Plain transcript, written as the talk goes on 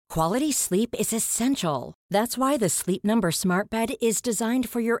Quality sleep is essential. That's why the Sleep Number Smart Bed is designed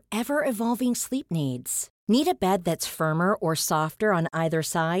for your ever-evolving sleep needs. Need a bed that's firmer or softer on either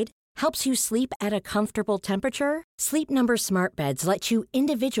side? Helps you sleep at a comfortable temperature? Sleep Number Smart Beds let you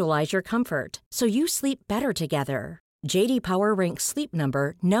individualize your comfort, so you sleep better together. J.D. Power ranks Sleep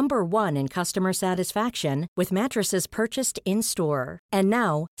Number number 1 in customer satisfaction with mattresses purchased in-store. And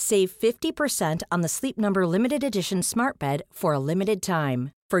now, save 50% on the Sleep Number Limited Edition Smart Bed for a limited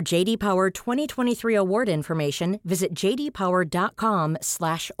time. For J.D. Power 2023 award information, visit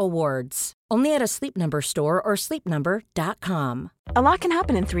jdpower.com/awards. Only at a Sleep Number store or sleepnumber.com. A lot can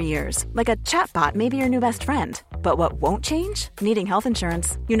happen in 3 years, like a chatbot may be your new best friend. But what won't change? Needing health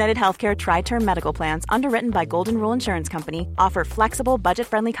insurance. United Healthcare Tri-Term Medical Plans, underwritten by Golden Rule Insurance Company, offer flexible,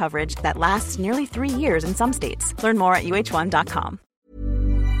 budget-friendly coverage that lasts nearly 3 years in some states. Learn more at uh1.com.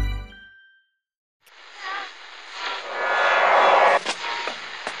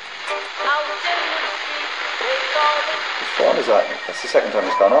 What is that? That's the second time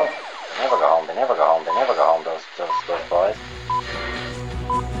it's gone off. They never go home, those boys.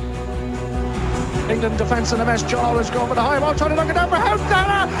 England defence in a mess. John is going with a high ball, trying to knock it down for Houghton.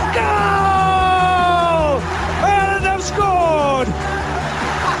 Goal! And they've scored!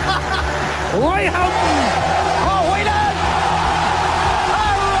 Roy Houghton! Oh, Whelan!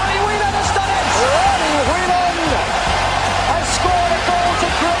 Oh, Ronnie Whelan has done it! Ronnie Whelan has scored a goal to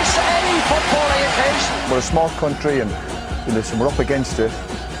grace any footballing occasion. We're a small country and listen, we're up against it,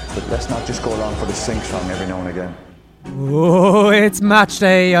 but let's not just go along for the sing song every now and again. Oh, it's match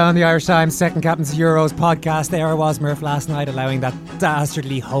day on the Irish Times Second Captain's Euros podcast. There I was, Murph, last night, allowing that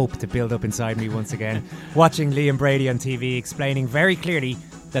dastardly hope to build up inside me once again. Watching Liam Brady on TV explaining very clearly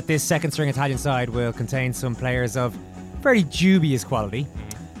that this second string Italian side will contain some players of very dubious quality.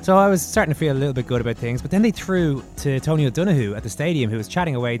 So I was starting to feel a little bit good about things, but then they threw to Tony O'Donoghue at the stadium, who was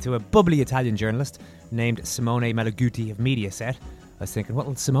chatting away to a bubbly Italian journalist named Simone Malaguti of Mediaset. I was thinking, what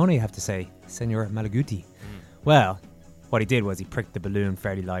will Simone have to say, Senor Malaguti? Well, what he did was he pricked the balloon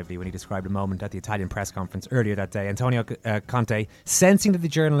fairly lively when he described a moment at the Italian press conference earlier that day. Antonio Conte, sensing that the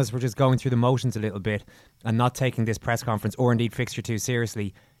journalists were just going through the motions a little bit and not taking this press conference or indeed fixture too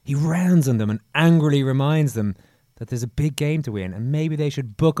seriously, he rounds on them and angrily reminds them that there's a big game to win and maybe they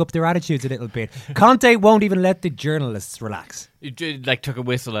should book up their attitudes a little bit. Conte won't even let the journalists relax. He took a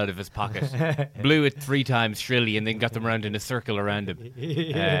whistle out of his pocket, blew it 3 times shrilly, and then got them around in a circle around him.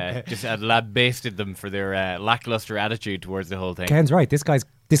 Just lambasted them for their lackluster attitude towards the whole thing. Ken's right. This guy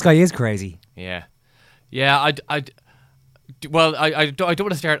is crazy. Yeah. I don't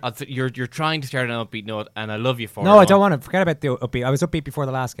want to start. You're trying to start an upbeat note, and I love you for it. No, I don't want to. Forget about the upbeat. I was upbeat before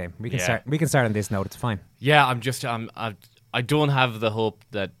the last game. We can start on this note. It's fine. Yeah, I don't have the hope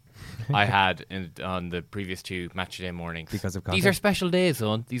that I had on the previous 2 matchday mornings because of Conte. These are special days,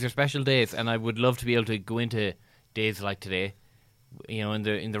 Owen. These are special days, and I would love to be able to go into days like today, in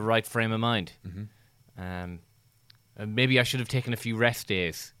the right frame of mind. Mm-hmm. Maybe I should have taken a few rest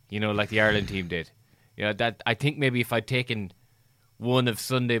days, like the Ireland team did. That I think maybe if I'd taken one of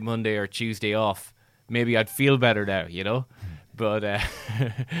Sunday, Monday, or Tuesday off, maybe I'd feel better now, But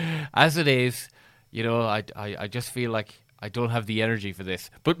as it is, I just feel like I don't have the energy for this.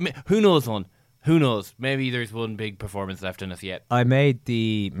 But who knows, Hon? Who knows? Maybe there's one big performance left in us yet. I made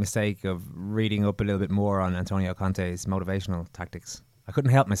the mistake of reading up a little bit more on Antonio Conte's motivational tactics. I couldn't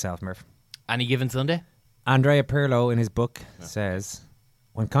help myself, Murph. Any given Sunday? Andrea Pirlo in his book says,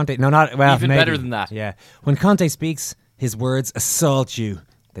 when Conte... even maybe, better than that. Yeah. When Conte speaks, his words assault you.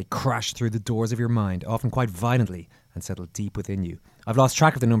 They crash through the doors of your mind, often quite violently, and settle deep within you. I've lost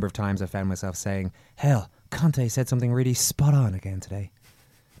track of the number of times I found myself saying, hell, Conte said something really spot on again today.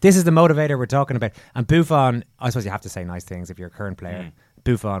 This is the motivator we're talking about. And Buffon, I suppose you have to say nice things if you're a current player.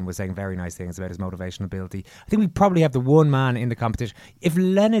 Buffon was saying very nice things about his motivational ability. I think we probably have the one man in the competition. If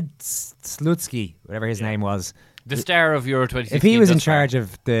Leonid Slutsky, whatever his name was, the star of Euro 2016, if he was in charge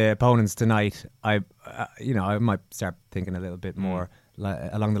of the opponents tonight, I might start thinking a little bit more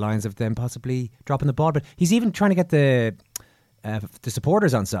along the lines of them possibly dropping the ball. But he's even trying to get the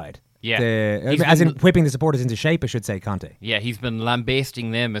supporters on side. Yeah, as in whipping the supporters into shape, I should say, Conte. Yeah, he's been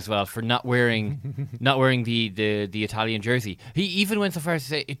lambasting them as well for not wearing the Italian jersey. He even went so far as to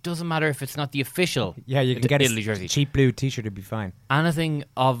say it doesn't matter if it's not the official. Yeah, you can get Italy a jersey. Cheap blue T-shirt would be fine. Anything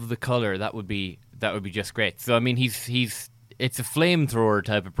of the colour that would be just great. So I mean, it's a flamethrower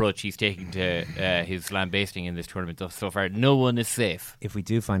type approach he's taking to his lambasting in this tournament so far. No one is safe. If we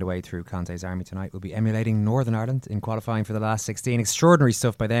do find a way through Conte's army tonight, we'll be emulating Northern Ireland in qualifying for the last 16. Extraordinary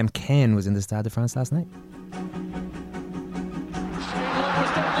stuff by them. Ken was in the Stade de France last night.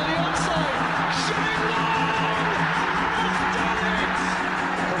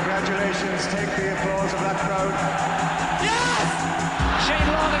 Congratulations, take the applause of that crowd. Yes! Shane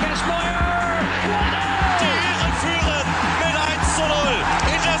Long against Moyer. Die Iren führen mit 1:0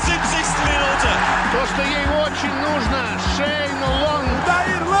 in der 70. Minute. То, что ей очень нужно, Шейн Лонг. Da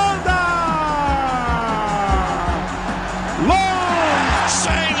Irlanda! Long!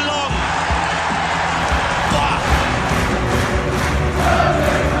 Shane Long. Boah.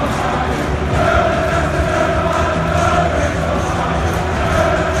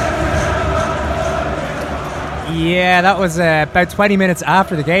 Yeah, that was about 20 minutes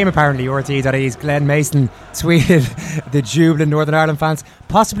after the game, apparently. RT.ie's Glenn Mason tweeted the jubilant Northern Ireland fans.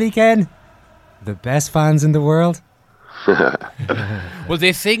 Possibly, Ken, the best fans in the world. Well,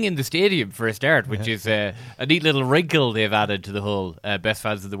 they sing in the stadium for a start, which is a neat little wrinkle they've added to the whole best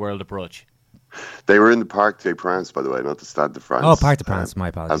fans in the world approach. They were in the Parc des Princes, by the way, not the Stade de France. Oh, Parc des Princes, my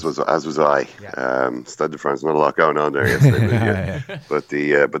apologies. As was I. Yeah. Stade de France, not a lot going on there yesterday. But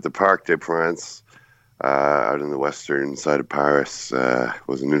the Parc des Princes, out on the western side of Paris,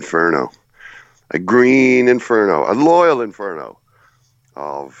 was an inferno. A green inferno, a loyal inferno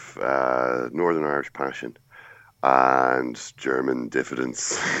of Northern Irish passion and German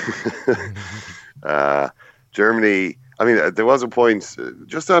diffidence. Germany, I mean, there was a point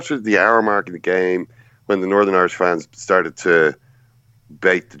just after the hour mark in the game when the Northern Irish fans started to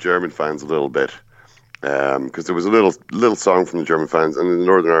bait the German fans a little bit. Because there was a little song from the German fans, and the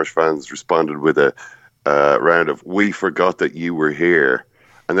Northern Irish fans responded with a round of "We forgot that you were here,"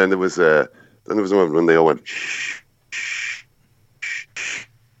 and then there was a moment when they all went shh, shh, shh, shh,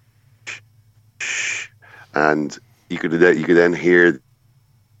 shh, and you could then hear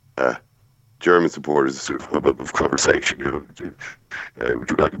German supporters sort of conversation. Would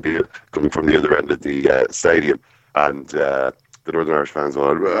you like to be coming from the other end of the stadium? And the Northern Irish fans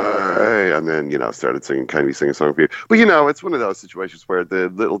went, hey, and then started singing, "Can we sing a song for you?" But it's one of those situations where the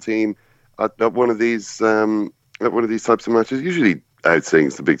little team at one of these types of matches usually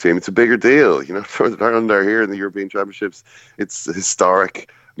outsings the big team. It's a bigger deal, Northern Ireland are here in the European Championships. It's a historic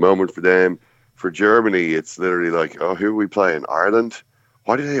moment for them. For Germany, it's literally like, oh, who are we playing? Ireland?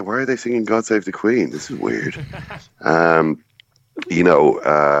 Why are they singing "God Save the Queen"? This is weird.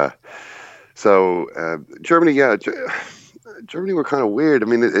 So Germany, Germany were kind of weird. I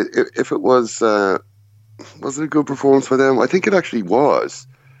mean, if it was it a good performance for them? I think it actually was.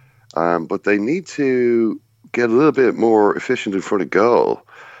 But they need to get a little bit more efficient in front of goal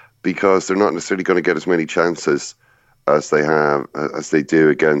because they're not necessarily going to get as many chances as they do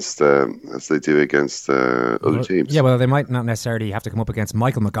against other teams. Yeah, well, they might not necessarily have to come up against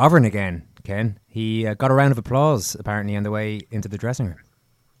Michael McGovern again, Ken. He got a round of applause apparently on the way into the dressing room.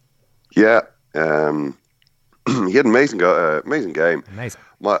 Yeah, he had an amazing game. Amazing.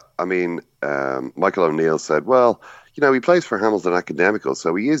 Michael O'Neill said, well, he plays for Hamilton Academical,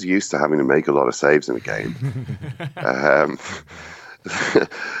 so he is used to having to make a lot of saves in a game.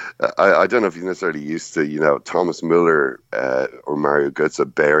 I don't know if he's necessarily used to, Thomas Müller or Mario Götze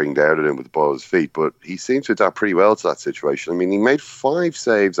bearing down at him with the ball at his feet, but he seemed to adapt pretty well to that situation. I mean, he made 5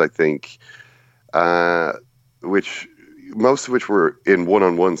 saves, I think, most of which were in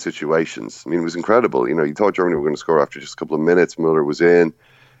one-on-one situations. I mean, it was incredible. You thought Germany were going to score after just a couple of minutes. Müller was in,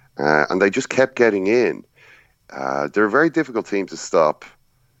 and they just kept getting in. They're a very difficult team to stop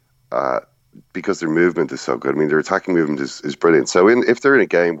because their movement is so good. I mean, their attacking movement is brilliant. So if they're in a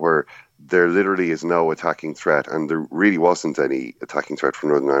game where there literally is no attacking threat, and there really wasn't any attacking threat from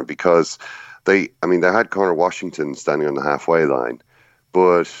Northern Ireland because they had Connor Washington standing on the halfway line,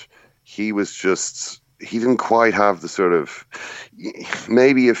 but he didn't quite have the sort of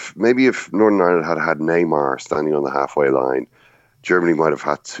maybe if Northern Ireland had Neymar standing on the halfway line, Germany might have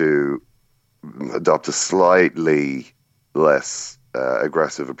had to adopt a slightly less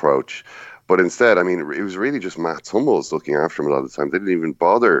aggressive approach. But instead, I mean, it was really just Mats Hummels looking after him a lot of the time. They didn't even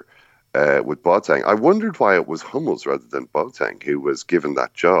bother with Boateng. I wondered why it was Hummels rather than Boateng who was given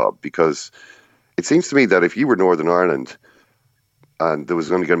that job, because it seems to me that if you were Northern Ireland and there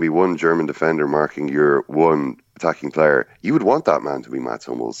was only going to be one German defender marking your one attacking player, you would want that man to be Mats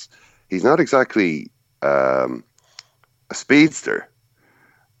Hummels. He's not exactly a speedster.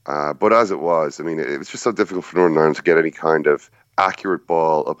 But as it was, I mean, it was just so difficult for Northern Ireland to get any kind of accurate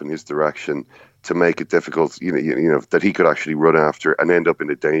ball up in his direction to make it difficult, that he could actually run after and end up in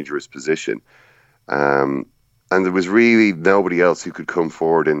a dangerous position. And there was really nobody else who could come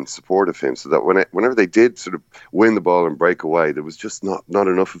forward in support of him, so that whenever they did sort of win the ball and break away, there was just not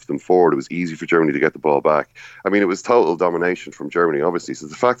enough of them forward. It was easy for Germany to get the ball back. I mean, it was total domination from Germany, obviously. So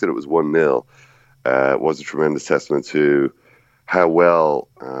the fact that it was 1-0 was a tremendous testament to how well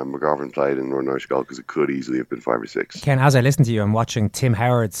McGovern played in Northern Irish goal, because it could easily have been 5 or 6. Ken, as I listen to you, I'm watching Tim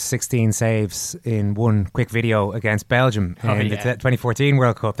Howard's 16 saves in one quick video against Belgium in the 2014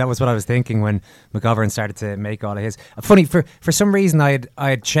 World Cup. That was what I was thinking when McGovern started to make all of his. Funny, for some reason I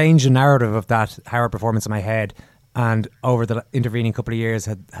had changed the narrative of that Howard performance in my head, and over the intervening couple of years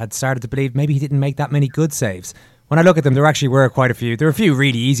had started to believe maybe he didn't make that many good saves. When I look at them, there actually were quite a few. There were a few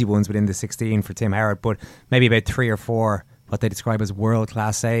really easy ones within the 16 for Tim Howard, but maybe about 3 or 4 what they describe as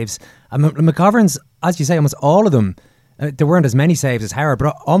world-class saves. McGovern's, as you say, almost all of them, there weren't as many saves as Howard,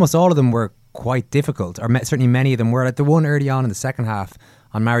 but almost all of them were quite difficult, or certainly many of them were. Like the one early on in the second half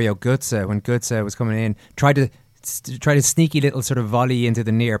on Mario Götze, when Götze was coming in, tried to sneaky little sort of volley into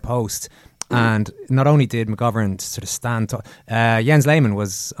the near post. And not only did McGovern sort of stand Jens Lehmann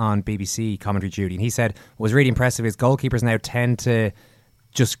was on BBC commentary duty, and he said what was really impressive is goalkeepers now tend to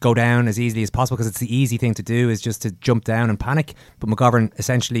just go down as easily as possible, because it's the easy thing to do is just to jump down and panic. But McGovern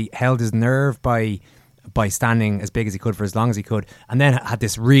essentially held his nerve by standing as big as he could for as long as he could, and then had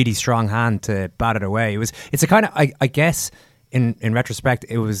this really strong hand to bat it away. It's a kind of, I guess in retrospect,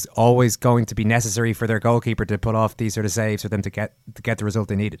 it was always going to be necessary for their goalkeeper to pull off these sort of saves for them to get the result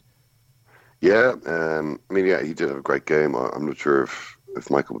they needed. Yeah, he did have a great game. I'm not sure if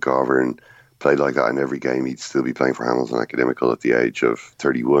Michael McGovern played like that in every game, he'd still be playing for Hamilton Academical at the age of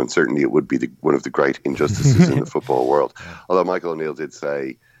 31. Certainly it would be one of the great injustices in the football world. Although Michael O'Neill did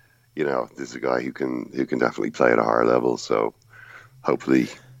say, this is a guy who can definitely play at a higher level. So hopefully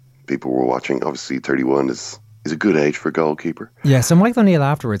people were watching. Obviously 31 is a good age for a goalkeeper. Yeah, so Michael O'Neill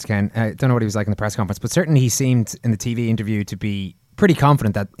afterwards, Ken, I don't know what he was like in the press conference, but certainly he seemed in the TV interview to be pretty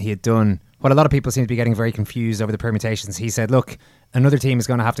confident that he had done what a lot of people seem to be getting very confused over the permutations. He said, look, another team is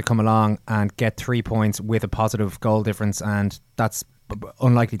going to have to come along and get 3 points with a positive goal difference, and that's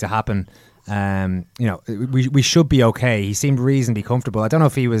unlikely to happen. We should be okay. He seemed reasonably comfortable. I don't know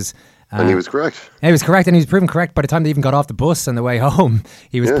if he was... and he was correct. He was correct, and he was proven correct by the time they even got off the bus on the way home.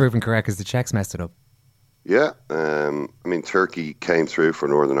 He was proven correct because the Czechs messed it up. Yeah. Turkey came through for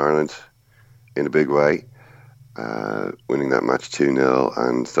Northern Ireland in a big way, winning that match 2-0,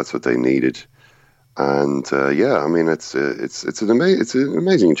 and that's what they needed. And it's an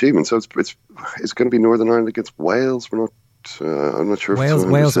amazing achievement. So it's going to be Northern Ireland against Wales. We're not. I'm not sure.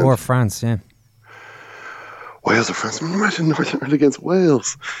 Wales or France. Yeah. Wales or France. Imagine Northern Ireland against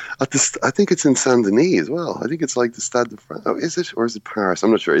Wales. I think it's in Saint Denis as well. I think it's like the Stade de France. Oh, is it, or is it Paris?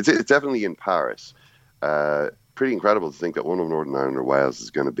 I'm not sure. It's definitely in Paris. Pretty incredible to think that one of Northern Ireland or Wales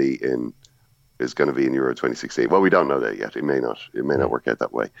is going to be in Euro 2016. Well, we don't know that yet. It may not work out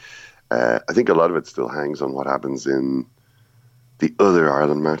that way. I think a lot of it still hangs on what happens in the other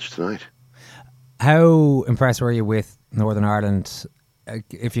Ireland match tonight. How impressed were you with Northern Ireland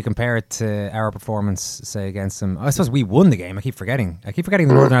if you compare it to our performance, say, against them? I suppose we won the game. I keep forgetting that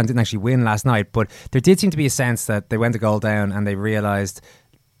Northern Ireland didn't actually win last night, but there did seem to be a sense that they went a goal down and they realised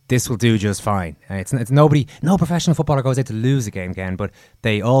this will do just fine. It's nobody, no professional footballer goes out to lose a game, Ken, but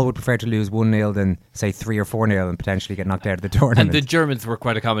they all would prefer to lose 1-0 than say 3 or 4-0 and potentially get knocked out of the tournament. And the Germans were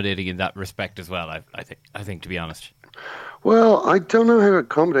quite accommodating in that respect as well. I think, to be honest. Well, I don't know how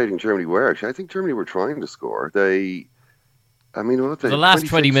accommodating Germany were. Actually, I think Germany were trying to score. The last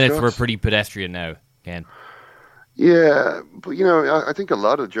 20 minutes were pretty pedestrian now, Ken. Yeah, but I think a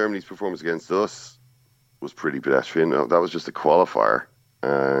lot of Germany's performance against us was pretty pedestrian. That was just a qualifier.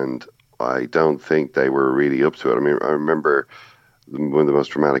 And I don't think they were really up to it. I mean, I remember one of the most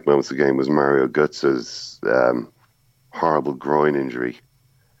dramatic moments of the game was Mario Götze's horrible groin injury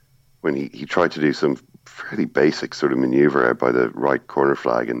when he tried to do some fairly basic sort of manoeuvre out by the right corner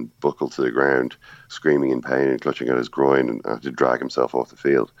flag and buckled to the ground, screaming in pain and clutching at his groin, and had to drag himself off the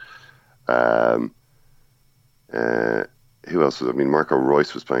field. Who else? Marco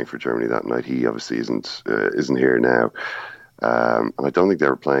Reus was playing for Germany that night. He obviously isn't here now. And I don't think they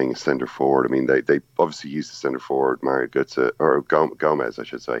were playing a centre forward. I mean, they obviously used the centre forward, Mario Götze, or Gomez, I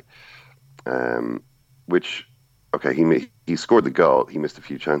should say. Which, okay, he scored the goal. He missed a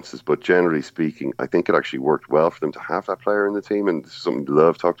few chances, but generally speaking, I think it actually worked well for them to have that player in the team. And this is something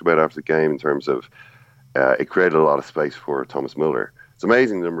Love talked about after the game in terms of it created a lot of space for Thomas Muller. It's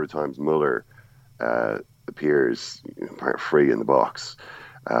amazing the number of times Muller appears free in the box.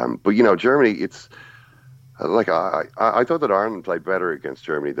 But Germany, it's. I thought that Ireland played better against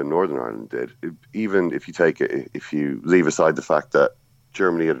Germany than Northern Ireland did. Even if you leave aside the fact that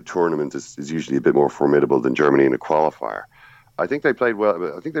Germany at a tournament is usually a bit more formidable than Germany in a qualifier, I think they played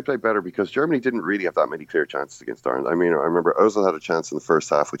well. I think they played better because Germany didn't really have that many clear chances against Ireland. I mean, I remember Ozil had a chance in the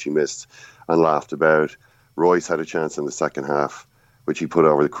first half which he missed and laughed about. Royce had a chance in the second half which he put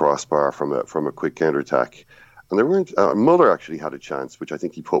over the crossbar from a quick counter-attack. and there weren't. Muller actually had a chance, which I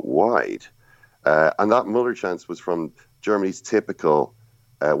think he put wide, and that Muller chance was from Germany's typical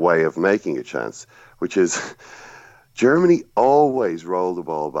way of making a chance, which is Germany always roll the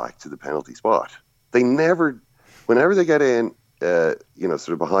ball back to the penalty spot. They never, whenever they get in, sort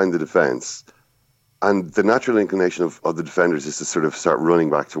of behind the defence, and the natural inclination of the defenders is to sort of start running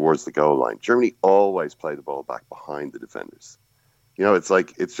back towards the goal line. Germany always play the ball back behind the defenders.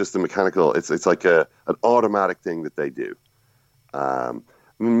 It's just a mechanical. It's like an automatic thing that they do.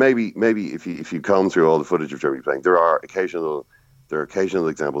 Maybe if you comb through all the footage of Germany playing, there are occasional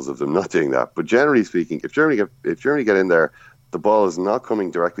examples of them not doing that. But generally speaking, if Germany get in there, the ball is not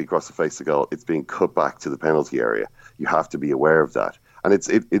coming directly across the face of the goal. It's being cut back to the penalty area. You have to be aware of that. And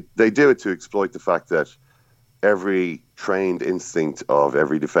they do it to exploit the fact that every trained instinct of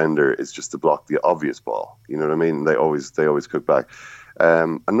every defender is just to block the obvious ball. You know what I mean? They always cook back.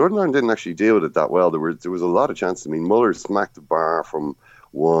 And Northern Ireland didn't actually deal with it that well. There was a lot of chances. I mean, Muller smacked the bar from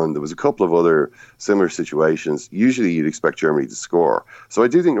one. There was a couple of other similar situations. Usually you'd expect Germany to score. So I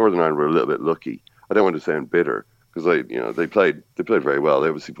do think Northern Ireland were a little bit lucky. I don't want to sound bitter, because they played very well. They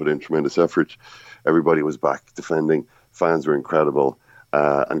obviously put in tremendous effort. Everybody was back defending. Fans were incredible.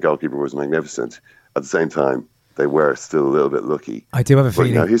 And goalkeeper was magnificent. At the same time, they were still a little bit lucky. I do have a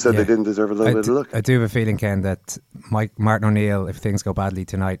feeling. Who said they didn't deserve a little bit of luck? I do have a feeling, Ken, that Martin O'Neill, if things go badly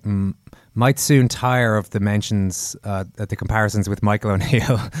tonight, might soon tire of the mentions, the comparisons with Michael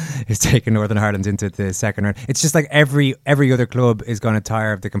O'Neill is taking Northern Ireland into the second round. It's just like every other club is going to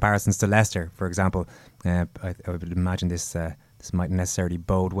tire of the comparisons to Leicester, for example. I would imagine this mightn't necessarily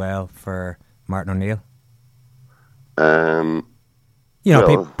bode well for Martin O'Neill.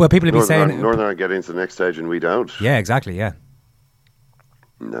 People have been saying Northern Ireland get into the next stage and we don't. Yeah, exactly. Yeah.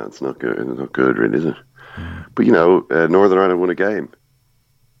 No, it's not good. It's not good, really, is it? But Northern Ireland won a game.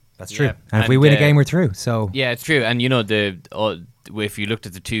 That's true. Yeah. And if we win a game, we're through. So yeah, it's true. And if you looked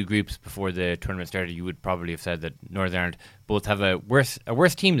at the two groups before the tournament started, you would probably have said that Northern Ireland both have a worse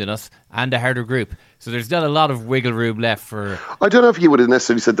team than us and a harder group. So there's still a lot of wiggle room left for. I don't know if you would have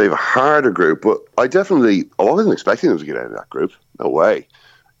necessarily said they have a harder group, but I wasn't expecting them to get out of that group. No way.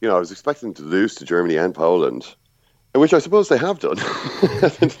 I was expecting them to lose to Germany and Poland, which I suppose they have done.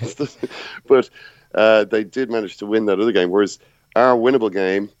 But they did manage to win that other game, whereas our winnable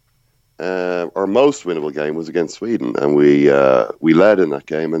game, our most winnable game, was against Sweden, and we led in that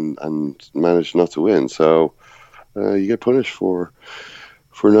game and managed not to win. So you get punished for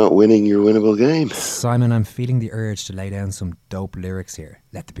not winning your winnable game. Simon, I'm feeling the urge to lay down some dope lyrics here.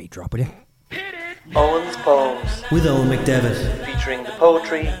 Let the beat drop, will you? Owen's Poems with Owen McDevitt, featuring the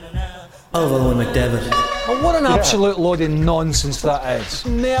poetry of Owen McDevitt. Oh, what an absolute load of nonsense that is.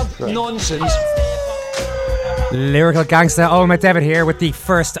 Nonsense. Lyrical gangster Owen McDevitt here with the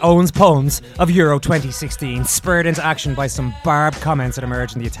first Owen's Poems of Euro 2016, spurred into action by some barbed comments that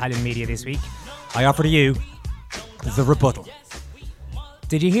emerged in the Italian media this week. I offer to you the rebuttal.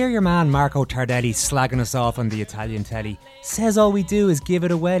 Did you hear your man Marco Tardelli slagging us off on the Italian telly? Says all we do is give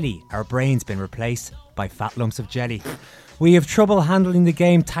it a welly. Our brain's been replaced by fat lumps of jelly. We have trouble handling the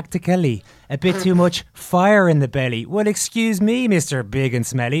game tactically. A bit too much fire in the belly. Well, excuse me, Mr. Big and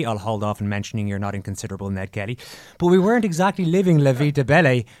Smelly. I'll hold off on mentioning you're not inconsiderable, Ned Kelly. But we weren't exactly living La Vita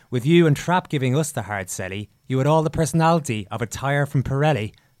Belle, with you and Trapp giving us the hard selly. You had all the personality of a tyre from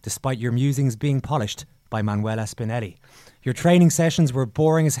Pirelli, despite your musings being polished by Manuela Spinelli. Your training sessions were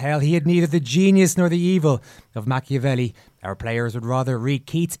boring as hell. He had neither the genius nor the evil of Machiavelli. Our players would rather read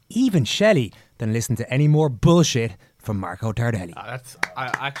Keats, even Shelley, than listen to any more bullshit from Marco Tardelli. I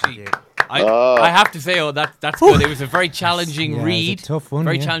have to say, that's good. It was a very challenging read. It was a tough one.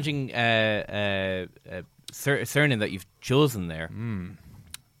 Very challenging surname that you've chosen there.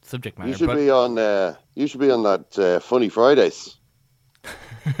 Subject matter. You should be on that Funny Fridays.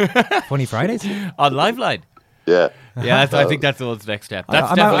 Funny Fridays? On Liveline. Yeah. Yeah, I think that's the next step.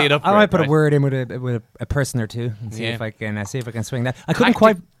 That's definitely an upgrade. I might put a word in with a person or two and see if I can swing that. I couldn't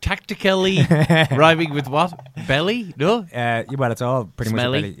quite tactically rhyming with what? Belly? No. Well, it's all pretty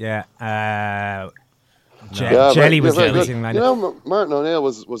Smelly. much belly. Yeah. Jelly was jelly. Martin O'Neill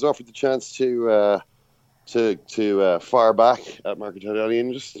was offered the chance to fire back at Marco Tardelli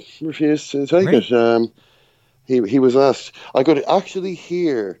and just refused to take it. He was asked. I could actually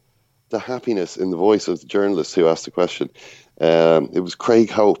hear the happiness in the voice of the journalist who asked the question. It was Craig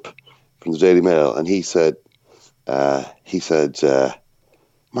Hope from the Daily Mail, and he said,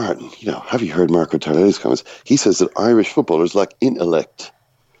 Martin, have you heard Marco Tardelli's comments? He says that Irish footballers lack intellect.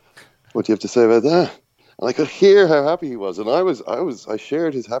 What do you have to say about that? And I could hear how happy he was, and I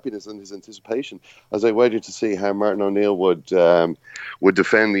shared his happiness and his anticipation as I waited to see how Martin O'Neill would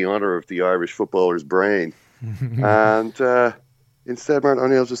defend the honour of the Irish footballer's brain And instead, Martin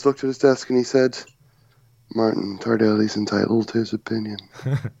O'Neill just looked at his desk and he said, Martin Tardelli's entitled to his opinion.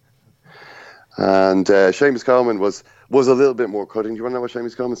 And Seamus Coleman was a little bit more cutting. Do you want to know what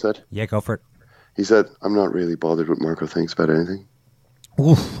Seamus Coleman said? Yeah, go for it. He said, I'm not really bothered what Marco thinks about anything.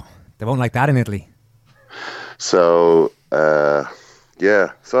 Oof, they won't like that in Italy. So,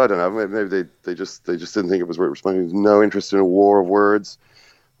 yeah. So I don't know. Maybe they just didn't think it was worth responding. No interest in a war of words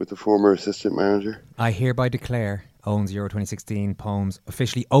with the former assistant manager. I hereby declare Owen's Euro 2016 poems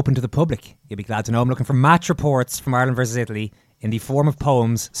officially open to the public. You'll be glad to know I'm looking for match reports from Ireland versus Italy in the form of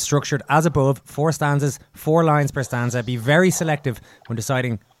poems structured as above, 4 stanzas, 4 lines per stanza. Be very selective when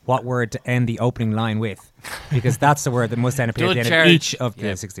deciding what word to end the opening line with, because that's the word that must then appear at the end of each of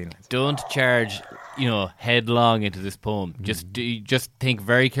the 16 lines. Don't charge, headlong into this poem. Just think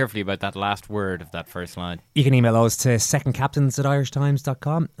very carefully about that last word of that first line. You can email those to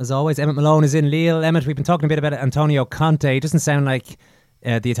secondcaptains@irishtimes.com. As always, Emmett Malone is in Lille. Emmett, we've been talking a bit about Antonio Conte. It doesn't sound like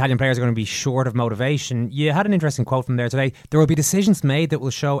the Italian players are going to be short of motivation. You had an interesting quote from there today. There will be decisions made that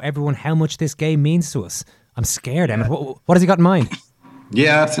will show everyone how much this game means to us. I'm scared, Emmett. What has he got in mind?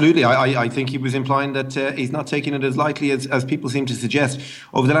 Yeah, absolutely. I think he was implying that he's not taking it as lightly as people seem to suggest.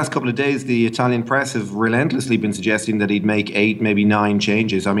 Over the last couple of days, the Italian press have relentlessly been suggesting that he'd make 8, maybe 9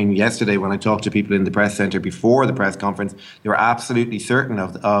 changes. I mean, yesterday when I talked to people in the press centre before the press conference, they were absolutely certain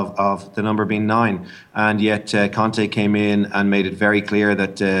of the number being 9. And yet Conte came in and made it very clear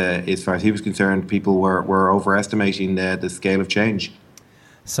that as far as he was concerned, people were overestimating the scale of change.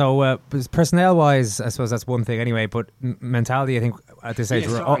 So personnel-wise, I suppose that's one thing anyway, but mentality, I think, at this age...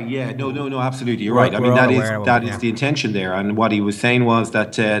 No, absolutely, you're right. I mean, that is the intention there. And what he was saying was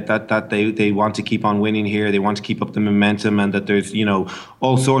that they want to keep on winning here, they want to keep up the momentum, and that there's,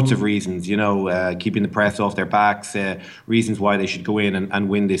 all sorts of reasons, keeping the press off their backs, reasons why they should go in and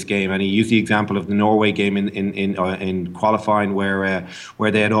win this game. And he used the example of the Norway game in qualifying where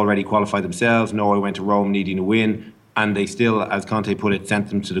they had already qualified themselves. Norway went to Rome needing a win, and they still, as Conte put it, sent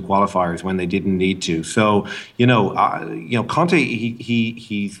them to the qualifiers when they didn't need to. So, Conte,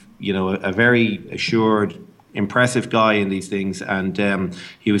 he's a very assured, impressive guy in these things, and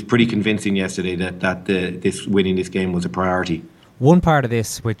he was pretty convincing yesterday that this winning this game was a priority. One part of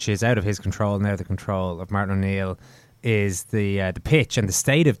this, which is out of his control, now the control of Martin O'Neill, is the pitch and the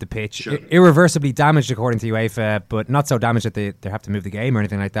state of the pitch. Sure. Irreversibly damaged according to UEFA, but not so damaged that they have to move the game or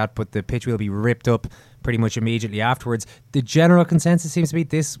anything like that, but the pitch will be ripped up pretty much immediately afterwards. The general consensus seems to be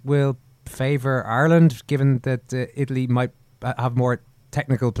this will favour Ireland, given that Italy might have more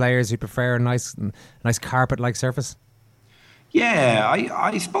technical players who prefer a nice carpet-like surface. Yeah,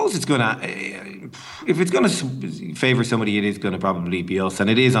 I suppose it's gonna. If it's gonna favour somebody, it is gonna probably be us, and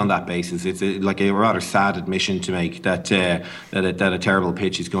it is on that basis. It's like a rather sad admission to make that a terrible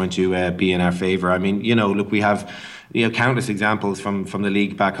pitch is going to be in our favour. I mean, look, we have countless examples from the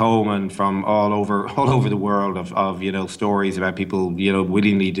league back home and from all over the world of stories about people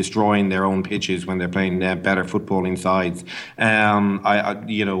willingly destroying their own pitches when they're playing better footballing sides.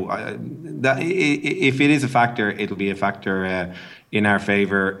 If it is a factor, it'll be a factor in our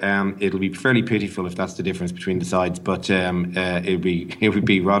favour. It'll be fairly pitiful if that's the difference between the sides, but it would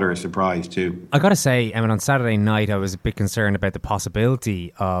be rather a surprise too. I got to say, on Saturday night I was a bit concerned about the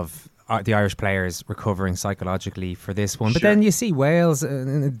possibility of the Irish players recovering psychologically for this one. But then you see Wales,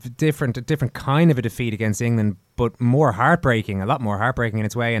 a different kind of a defeat against England, but a lot more heartbreaking in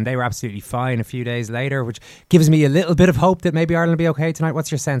its way, and they were absolutely fine a few days later, which gives me a little bit of hope that maybe Ireland will be okay tonight.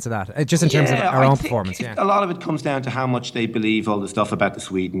 What's your sense of that? Just in terms of our own performance. Yeah, a lot of it comes down to how much they believe all the stuff about the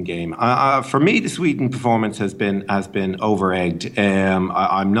Sweden game. For me, the Sweden performance has been over-egged.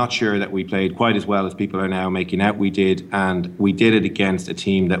 I'm not sure that we played quite as well as people are now making out we did, and we did it against a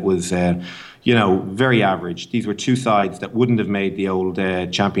team that was very average. These were two sides that wouldn't have made the old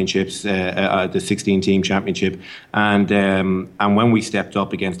championships, the 16-team championship. And when we stepped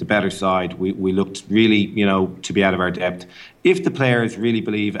up against a better side, we looked really, to be out of our depth. If the players really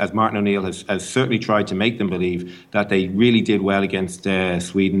believe, as Martin O'Neill has certainly tried to make them believe, that they really did well against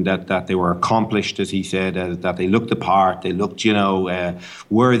Sweden, that they were accomplished, as he said, that they looked the part, they looked,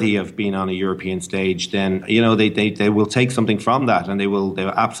 worthy of being on a European stage, then, they will take something from that, and they will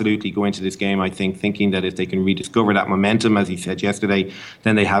absolutely go into this game, I think, thinking that if they can rediscover that momentum, as he said yesterday,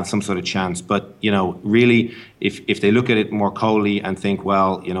 then they have some sort of chance. But, really, if they look at it more coldly and think,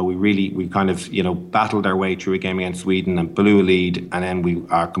 well, we kind of, battled our way through a game against Sweden and blew a lead, and then we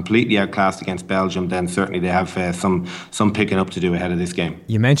are completely outclassed against Belgium, then certainly they have some picking up to do ahead of this game.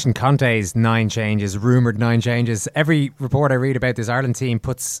 You mentioned Conte's 9 changes, rumoured 9 changes. Every report I read about this Ireland team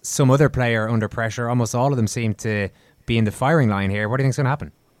puts some other player under pressure. Almost all of them seem to be in the firing line here. What do you think is going to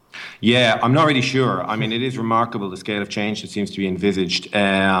happen? Yeah, I'm not really sure. I mean, it is remarkable the scale of change that seems to be envisaged.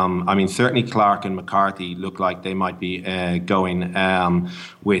 I mean, certainly Clark and McCarthy look like they might be going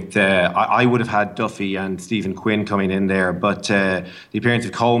with. I would have had Duffy and Stephen Quinn coming in there, but the appearance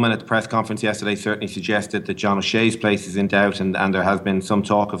of Coleman at the press conference yesterday certainly suggested that John O'Shea's place is in doubt, and there has been some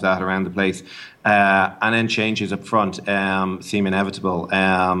talk of that around the place. And then changes up front seem inevitable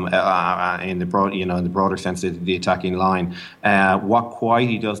in the broader sense of the attacking line. What quite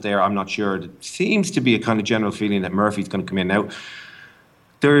he does there, I'm not sure. There seems to be a kind of general feeling that Murphy's going to come in now.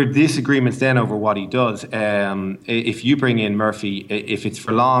 There are disagreements then over what he does. If you bring in Murphy, if it's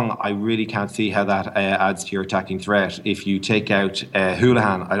for long, I really can't see how that adds to your attacking threat. If you take out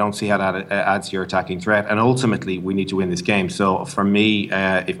Houlihan, I don't see how that adds to your attacking threat. And ultimately, we need to win this game. So for me,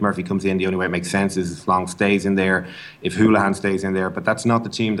 if Murphy comes in, the only way it makes sense is if Long stays in there, if Houlihan stays in there. But that's not the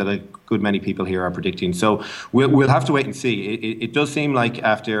team that a good many people here are predicting. So we'll have to wait and see. It does seem like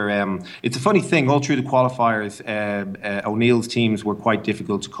after... it's a funny thing. All through the qualifiers, O'Neill's teams were quite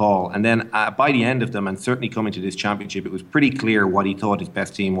difficult to call, and then by the end of them, and certainly coming to this championship, it was pretty clear what he thought his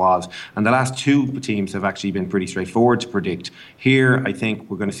best team was, and the last two teams have actually been pretty straightforward to predict. Here I think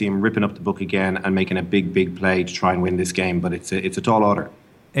we're going to see him ripping up the book again and making a big play to try and win this game, but it's a tall order.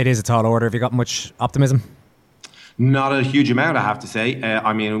 It is a tall order. Have you got much optimism? Not a huge amount, I have to say.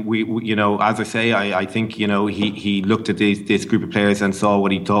 I mean, we as I say, I think, he looked at this group of players and saw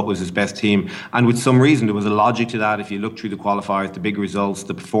what he thought was his best team. And with some reason, there was a logic to that if you look through the qualifiers, the big results,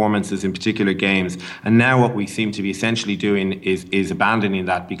 the performances in particular games. And now what we seem to be essentially doing is abandoning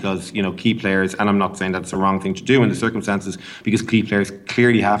that because, key players, and I'm not saying that's the wrong thing to do in the circumstances, because key players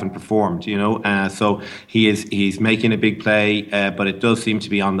clearly haven't performed, So he's making a big play, but it does seem to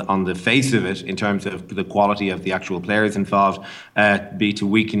be on the face of it, in terms of the quality of the actual players involved, be to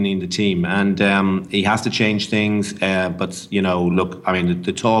weakening the team, and he has to change things. But look, I mean,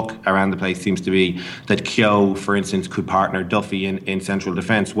 the talk around the place seems to be that Keogh, for instance, could partner Duffy in central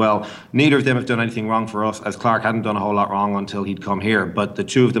defence. Well, neither of them have done anything wrong for us, as Clark hadn't done a whole lot wrong until he'd come here. But the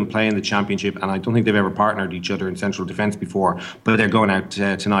two of them play in the championship, and I don't think they've ever partnered each other in central defence before. But they're going out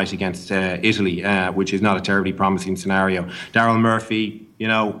tonight against Italy, which is not a terribly promising scenario. Daryl Murphy,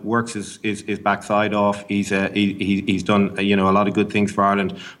 works his backside off. He's done a lot of good things for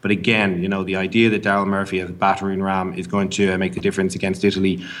Ireland. But again, the idea that Daryl Murphy as a battering ram is going to make the difference against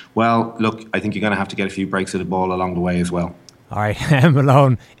Italy. Well, look, I think you're going to have to get a few breaks of the ball along the way as well. All right,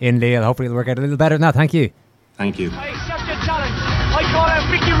 Malone in Lille. Hopefully it'll work out a little better than that. Thank you. Thank you. I accept your challenge. I call out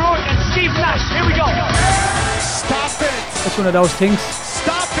Mickey Rourke and Steve Nash. Here we go. Stop it. It's one of those things.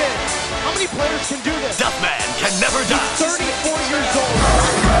 Stop it. How many players can do this? That man can never die. He's 34 years old.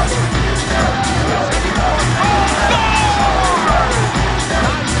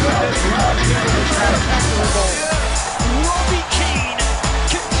 Robbie Keane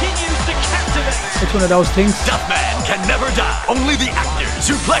continues to captivate. It's one of those things. That man can never die. Only the actors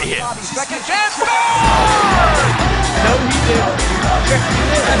who play him. Second chance. No, he didn't.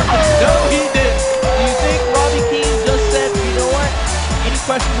 No, he didn't. Do you think Robbie Keane just said, you know what? Any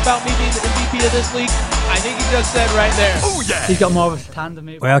questions about me being the MVP of this league? I think he just said right there. Oh yeah. He's got more of a tandem.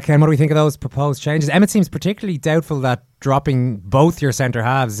 Maybe. Well, Ken, what do we think of those proposed changes? Emmett seems particularly doubtful that dropping both your centre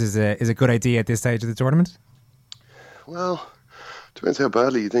halves is a good idea at this stage of the tournament. Well, depends how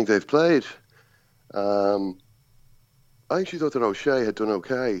badly you think they've played. I actually thought that O'Shea had done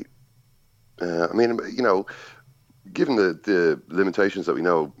okay. I mean, given the limitations that we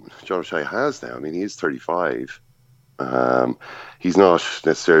know John O'Shea has now, I mean, he is 35. He's not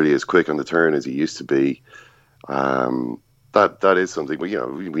necessarily as quick on the turn as he used to be. That is something. We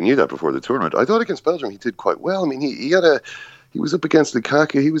knew that before the tournament. I thought against Belgium he did quite well. I mean, he was up against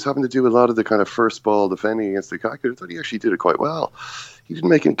Lukaku. He was having to do a lot of the kind of first ball defending against Lukaku. I thought he actually did it quite well. He didn't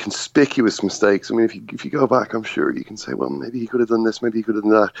make any conspicuous mistakes. I mean, if you go back, I'm sure you can say, well, maybe he could have done this, maybe he could have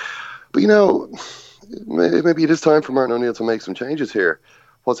done that. But maybe it is time for Martin O'Neill to make some changes here.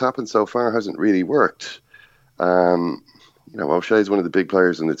 What's happened so far hasn't really worked. O'Shea is one of the big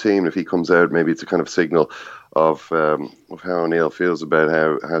players in the team. If he comes out, maybe it's a kind of signal of how O'Neill feels about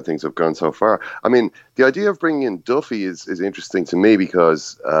how things have gone so far. I mean, the idea of bringing in Duffy is interesting to me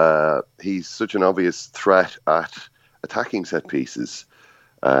because he's such an obvious threat at attacking set pieces.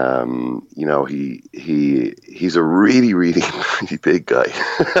 He's a really, really, really big guy.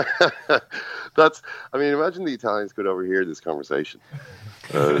 Imagine the Italians could overhear this conversation.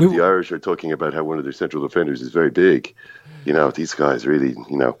 The Irish are talking about how one of their central defenders is very big. These guys really,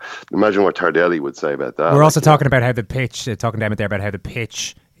 imagine what Tardelli would say about that. We're also talking about how the pitch, talking to Emmett there about how the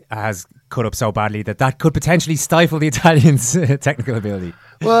pitch has cut up so badly that could potentially stifle the Italians' technical ability.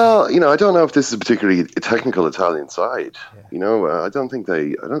 Well, I don't know if this is a particularly technical Italian side. I don't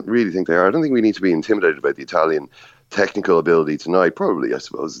really think they are. I don't think we need to be intimidated about the Italian technical ability tonight. Probably, I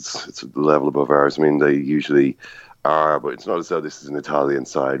suppose it's a level above ours. I mean, they usually are, but it's not as though this is an Italian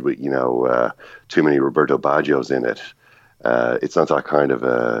side with too many Roberto Baggios in it. It's not that kind of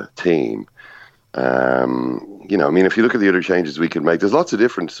a team. If you look at the other changes we could make, there's lots of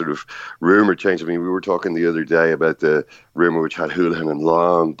different sort of rumour changes. I mean, we were talking the other day about the rumour which had Houlihan and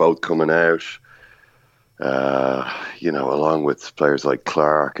Long both coming out, along with players like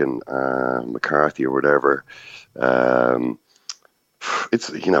Clark and McCarthy or whatever.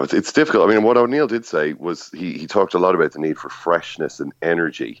 It's difficult. I mean, what O'Neill did say was he talked a lot about the need for freshness and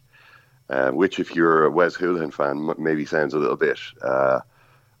energy, which if you're a Wes Houlihan fan maybe sounds a little bit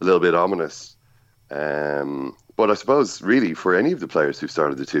ominous. But I suppose really for any of the players who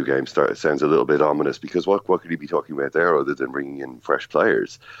started the two games, it sounds a little bit ominous, because what could he be talking about there other than bringing in fresh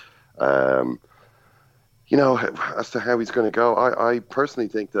players? As to how he's going to go, I personally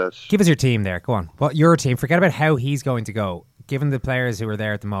think that... Give us your team there, go on. What your team, forget about how he's going to go. Given the players who are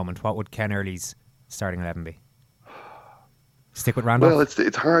there at the moment, what would Ken Early's starting 11 be? Stick with Randolph? Well,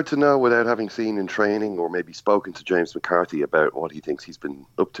 it's hard to know without having seen in training or maybe spoken to James McCarthy about what he thinks he's been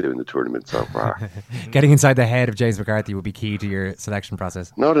up to in the tournament so far. Getting inside the head of James McCarthy would be key to your selection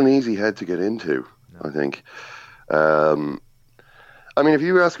process. Not an easy head to get into, no. I think. If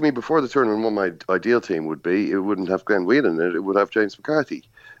you were asking me before the tournament what my ideal team would be, it wouldn't have Glenn Whelan in it. It would have James McCarthy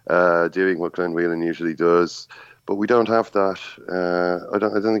doing what Glenn Whelan usually does. But we don't have that. I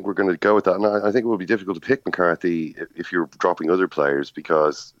don't think we're going to go with that. And I think it will be difficult to pick McCarthy if you're dropping other players,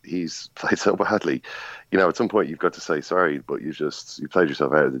 because he's played so badly. At some point you've got to say sorry, but you played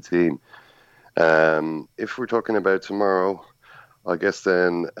yourself out of the team. If we're talking about tomorrow, I guess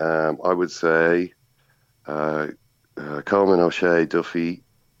then I would say Coleman, O'Shea, Duffy,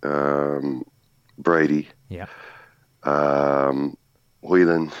 Brady,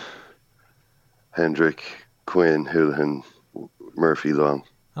 Whelan, Hendrick, Quinn, Houlihan, Murphy, Long.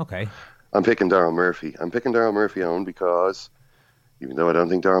 Okay. I'm picking Darryl Murphy. I'm picking Darryl Murphy on because, even though I don't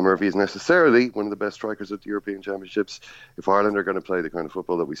think Darryl Murphy is necessarily one of the best strikers at the European Championships, if Ireland are going to play the kind of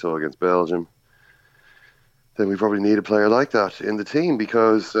football that we saw against Belgium, then we probably need a player like that in the team,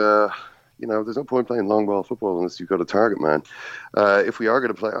 because there's no point playing long ball football unless you've got a target man. If we are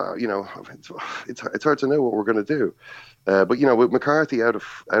going to play, it's hard to know what we're going to do. But with McCarthy out of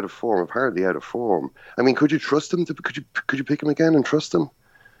form, apparently out of form. I mean, could you trust him? Could you pick him again and trust him?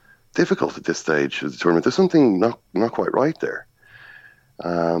 Difficult at this stage of the tournament. There's something not quite right there.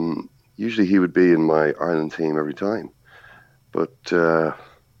 Usually he would be in my Ireland team every time, but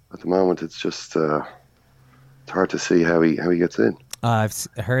at the moment it's just it's hard to see how he gets in. I've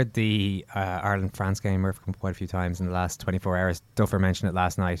heard the Ireland-France game come up quite a few times in the last 24 hours. Duffer mentioned it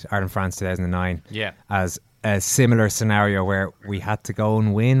last night. Ireland-France 2009 as a similar scenario where we had to go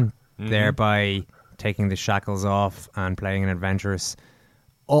and win, thereby taking the shackles off and playing an adventurous,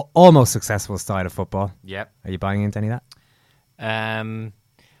 almost successful style of football. Yep. Are you buying into any of that?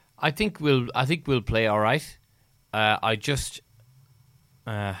 I think we'll play all right. I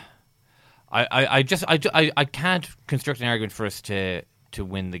can't construct an argument for us to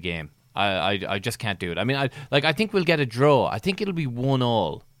win the game. I just can't do it. I mean, I think we'll get a draw. I think it'll be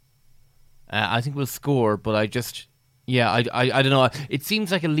 1-1. I think we'll score, but I don't know. It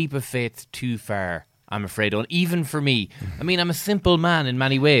seems like a leap of faith too far, I'm afraid, even for me. I mean, I'm a simple man in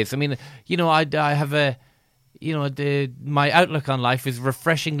many ways. I mean, I have my outlook on life is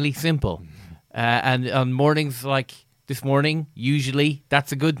refreshingly simple. And on mornings like this morning, usually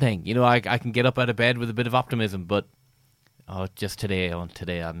that's a good thing. I can get up out of bed with a bit of optimism, but just today I'm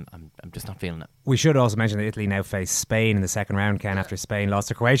just not feeling it. We should also mention that Italy now face Spain in the second round, Ken, after Spain lost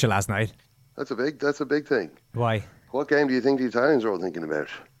to Croatia last night. That's a big thing. Why? What game do you think the Italians are all thinking about?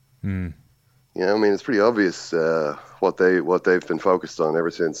 I mean, it's pretty obvious what they've been focused on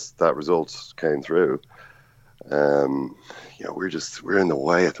ever since that result came through. We're in the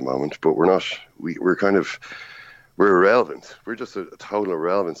way at the moment, but we're not. We're irrelevant. We're just a total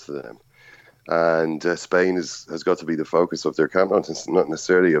irrelevance to them. And Spain has got to be the focus of their camp, not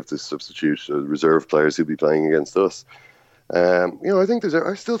necessarily of the substitute reserve players who'll be playing against us. I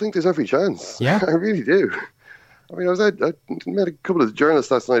still think there's every chance. Yeah, I really do. I mean, I met a couple of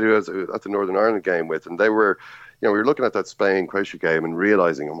journalists last night who I was at the Northern Ireland game with, and they were, we were looking at that Spain-Croatia game and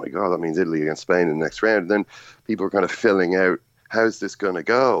realising, oh my God, that means Italy against Spain in the next round. And then people were kind of filling out, how's this going to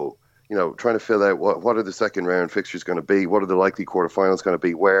go? Trying to fill out what are the second round fixtures going to be? What are the likely quarterfinals going to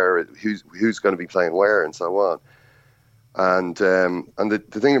be? Who's going to be playing where, and so on. And the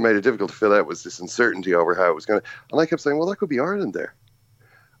thing that made it difficult to fill out was this uncertainty over how it was going to. And I kept saying, well, that could be Ireland there.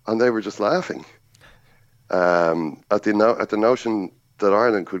 And they were just laughing at the notion that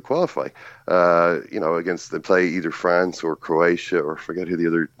Ireland could qualify, against they play either France or Croatia, or forget who the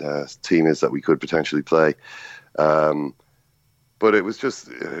other team is that we could potentially play. But it was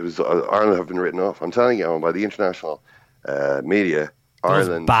Ireland have been written off. I'm telling you, Owen, by the international media. Those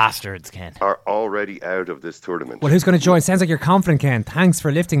Ireland bastards, Ken, are already out of this tournament. Well, who's going to join? Sounds like you're confident, Ken. Thanks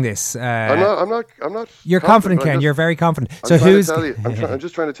for lifting this. I'm not. You're confident, Ken. You're very confident. I'm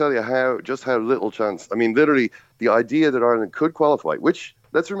just trying to tell you how little chance. I mean, literally, the idea that Ireland could qualify, which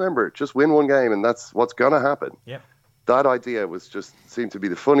let's remember, just win one game, and that's what's going to happen. Yep. That idea seemed to be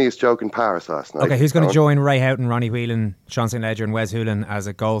the funniest joke in Paris last night. Okay, who's going to join Ray Houghton, Ronnie Whelan, Sean St. Ledger, and Wes Hoolan as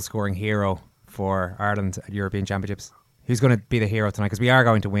a goal-scoring hero for Ireland at European Championships? Who's going to be the hero tonight? Because we are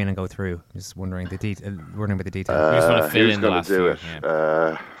going to win and go through. Just wondering about the detail. Who's going to fill in the last do it?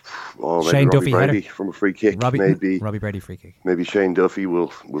 Yeah. Shane Duffy Brady from a free kick. Robbie Brady free kick. Maybe Shane Duffy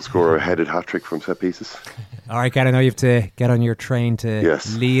will score a headed hat trick from set pieces. All right, Ken, I know you have to get on your train to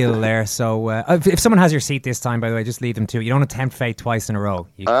Lille there. So if someone has your seat this time, by the way, just leave them too. You don't tempt fate twice in a row.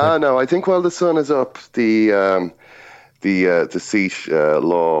 No, I think while the sun is up, the seat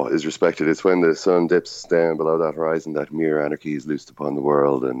law is respected. It's when the sun dips down below that horizon that mere anarchy is loosed upon the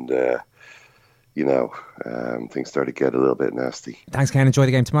world, and things start to get a little bit nasty. Thanks, Ken. Enjoy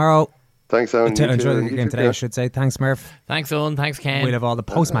the game tomorrow. Thanks, Owen. Enjoy the game today, I should say. Thanks, Murph. Thanks, Owen. Thanks, Ken. We'll have all the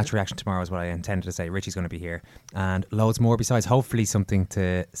post-match reaction tomorrow is what I intended to say. Richie's going to be here, and loads more besides. Hopefully something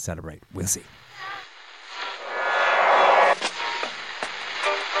to celebrate. We'll see.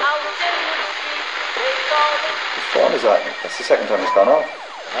 What is that? That's the second time it's gone off.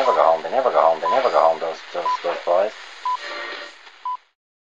 They never go home, those boys.